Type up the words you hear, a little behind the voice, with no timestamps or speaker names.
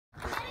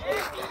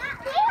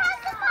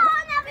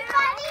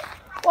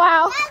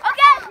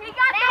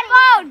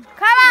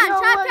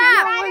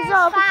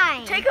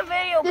fine. Take a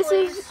video,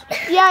 please.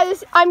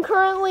 I'm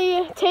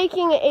currently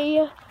taking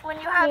a when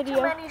you have video.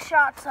 too many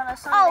shots on a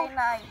Sunday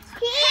night.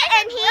 He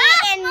and me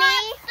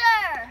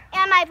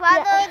and my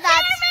brother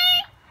that's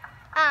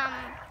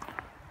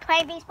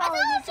playing baseball.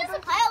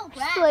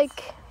 It's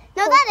like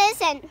No, that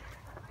isn't.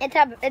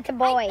 It's a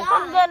boy.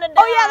 I'm gonna die.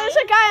 oh yeah, there's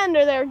a guy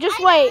under there. Just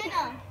wait.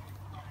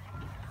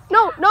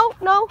 No.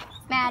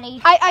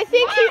 Maddie. I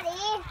think he.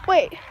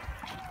 Wait.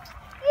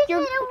 You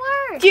said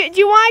a word. Do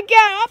you want to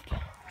get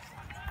up?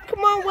 Come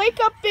on, wake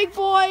up, big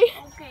boy.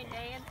 Okay,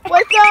 Dan.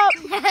 Wake up.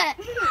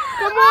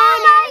 Come on.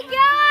 Oh my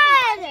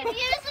God!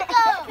 Years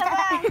ago.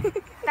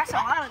 That's a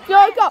lot of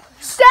Go.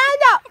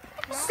 Stand up.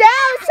 Stand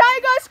up. Try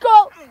to go to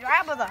school.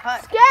 grab of the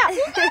hut. Stand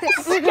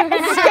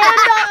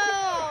up.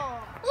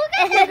 Look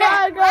You at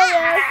gotta go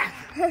there.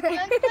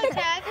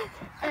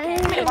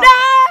 it. No.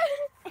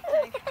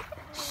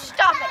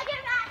 Stop it.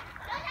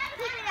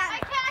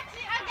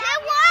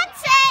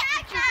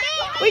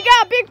 We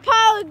got a big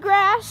pile of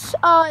grass.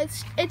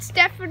 It's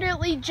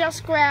definitely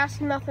just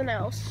grass, nothing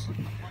else.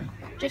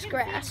 Just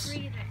grass.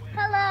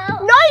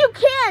 Hello. No, you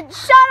can't.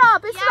 Shut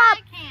up. It's not.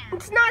 I can.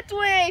 It's not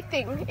doing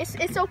anything.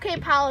 It's okay,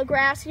 pile of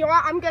grass. You know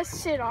what? I'm gonna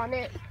sit on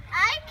it.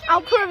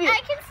 I'll prove you.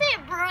 I can see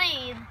it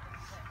breathe.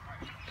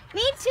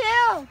 Me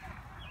too.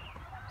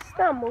 It's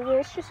not moving.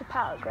 It's just a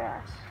pile of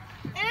grass.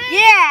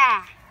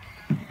 Yeah.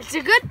 It's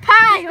a good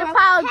pie. It's a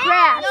pile of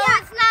grass. No,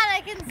 it's not.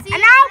 I can see.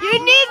 And now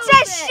you need to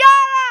shut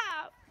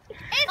up.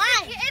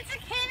 It's a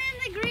kid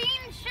in the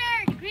green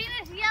shirt,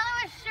 greenish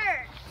yellowish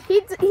shirt. He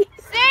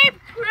They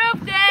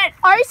proved it.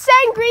 Are you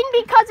saying green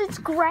because it's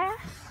grass?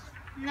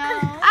 No.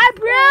 I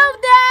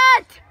proved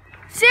it.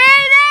 See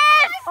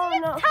this? Oh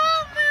no.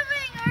 Toe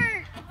moving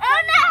or. Oh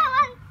no!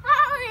 I'm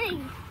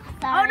falling.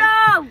 Oh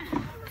no.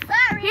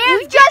 Sorry.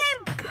 You just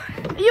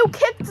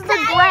kicked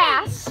the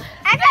grass.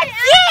 I can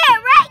see it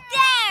right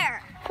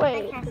there.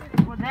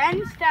 Wait. Well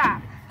then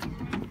stop.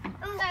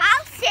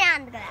 I'll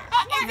stand there.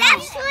 It's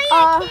actually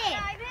Uh, a kid.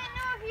 I didn't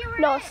know if you were.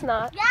 No, it's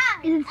not. Yeah.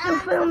 It's still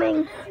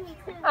filming.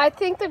 I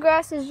think the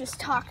grass is just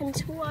talking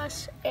to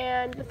us,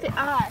 and Not the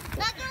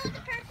purple.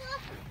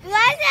 wait,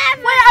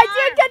 I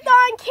did get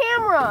that on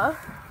camera.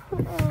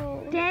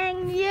 Oh.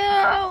 Dang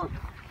you.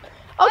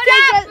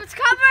 Okay, Let's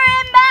cover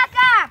him back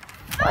up.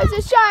 why is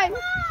it shine?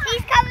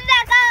 He's coming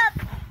back up.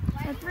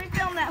 Let's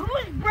refilm that.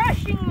 Who's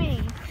brushing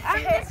me?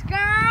 I'm this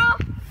girl.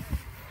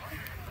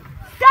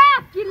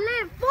 Stop, you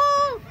little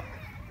fool.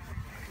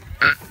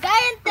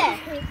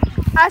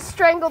 Cállate. I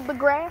strangled the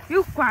grass.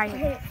 You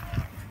quiet.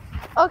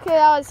 Okay,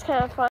 that was kind of fun.